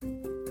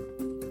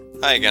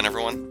Hi again,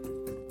 everyone.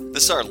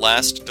 This is our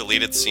last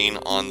deleted scene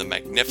on the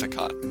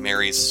Magnificat,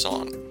 Mary's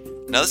song.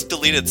 Now, this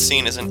deleted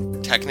scene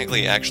isn't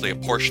technically actually a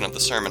portion of the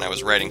sermon I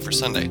was writing for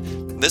Sunday.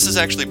 This is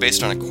actually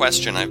based on a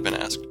question I've been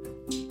asked.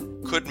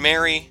 Could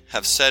Mary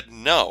have said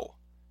no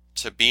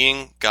to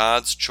being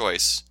God's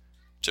choice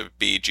to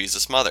be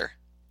Jesus' mother?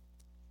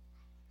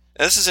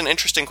 Now, this is an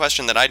interesting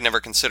question that I'd never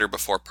considered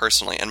before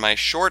personally, and my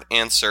short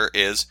answer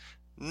is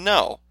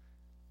no.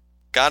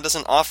 God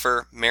doesn't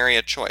offer Mary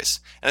a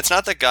choice. And it's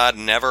not that God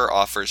never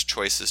offers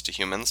choices to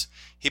humans.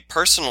 He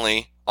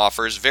personally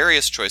offers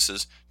various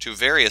choices to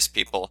various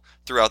people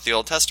throughout the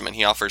Old Testament.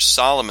 He offers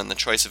Solomon the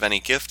choice of any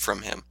gift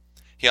from him.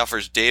 He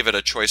offers David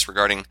a choice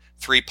regarding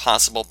 3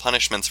 possible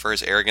punishments for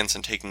his arrogance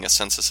in taking a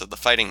census of the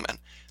fighting men.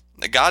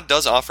 God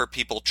does offer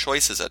people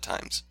choices at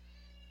times.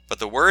 But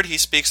the word he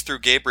speaks through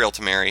Gabriel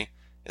to Mary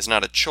is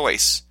not a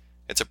choice.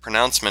 It's a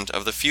pronouncement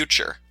of the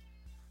future.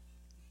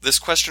 This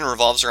question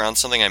revolves around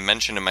something I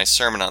mentioned in my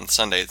sermon on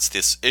Sunday. It's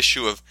this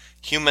issue of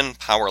human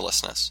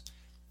powerlessness.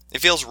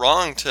 It feels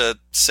wrong to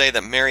say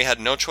that Mary had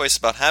no choice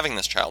about having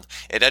this child.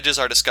 It edges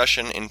our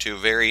discussion into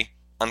very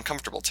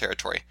uncomfortable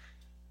territory.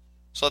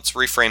 So let's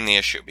reframe the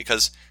issue,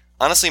 because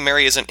honestly,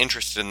 Mary isn't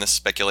interested in this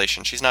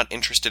speculation. She's not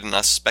interested in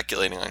us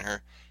speculating on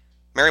her.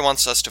 Mary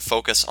wants us to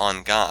focus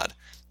on God.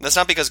 That's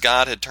not because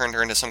God had turned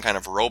her into some kind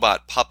of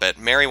robot puppet.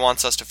 Mary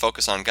wants us to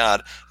focus on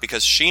God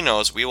because she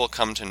knows we will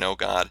come to know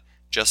God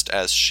just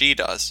as she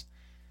does.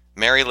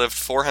 Mary lived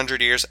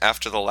 400 years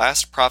after the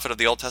last prophet of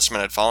the Old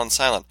Testament had fallen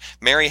silent.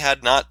 Mary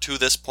had not to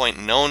this point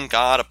known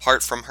God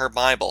apart from her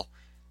Bible.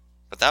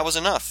 But that was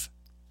enough.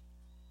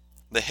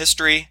 The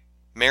history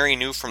Mary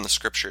knew from the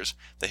Scriptures,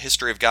 the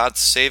history of God's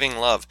saving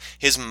love,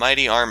 His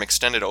mighty arm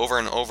extended over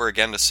and over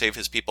again to save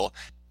His people.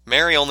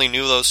 Mary only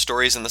knew those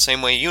stories in the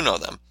same way you know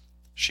them.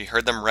 She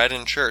heard them read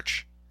in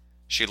church.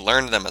 She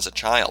learned them as a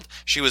child.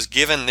 She was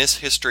given this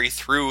history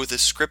through the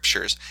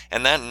Scriptures,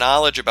 and that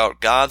knowledge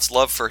about God's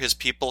love for His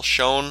people,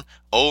 shown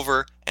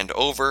over and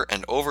over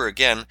and over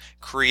again,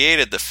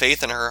 created the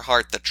faith in her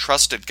heart that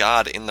trusted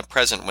God in the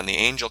present when the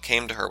angel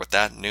came to her with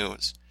that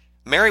news.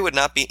 Mary would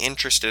not be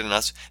interested in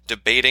us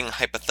debating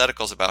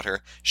hypotheticals about her.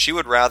 She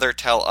would rather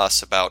tell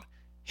us about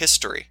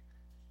history.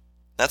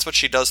 That's what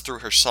she does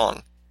through her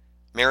song.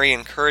 Mary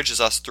encourages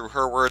us through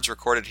her words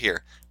recorded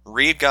here.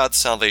 Read God's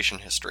salvation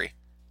history.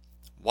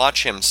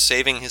 Watch Him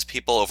saving His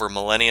people over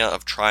millennia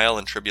of trial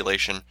and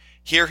tribulation.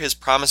 Hear His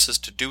promises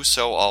to do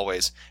so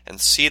always,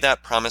 and see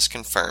that promise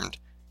confirmed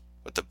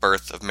with the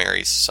birth of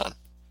Mary's son.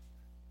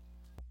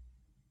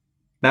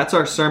 That's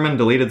our sermon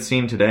deleted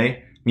scene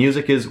today.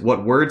 Music is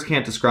What Words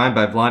Can't Describe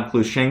by Vlad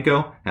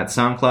Klushenko at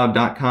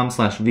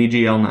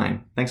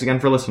soundcloud.com/VGL9. Thanks again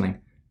for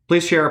listening.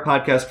 Please share our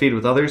podcast feed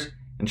with others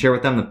and share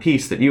with them the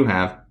peace that you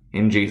have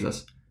in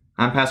Jesus.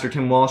 I'm Pastor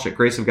Tim Walsh at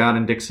Grace of God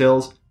in Dix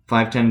Hills,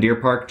 510 Deer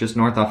Park, just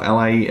north off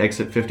LIE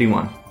exit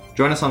 51.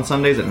 Join us on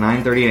Sundays at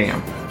 9:30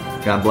 a.m.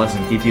 God bless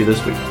and keep you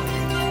this week.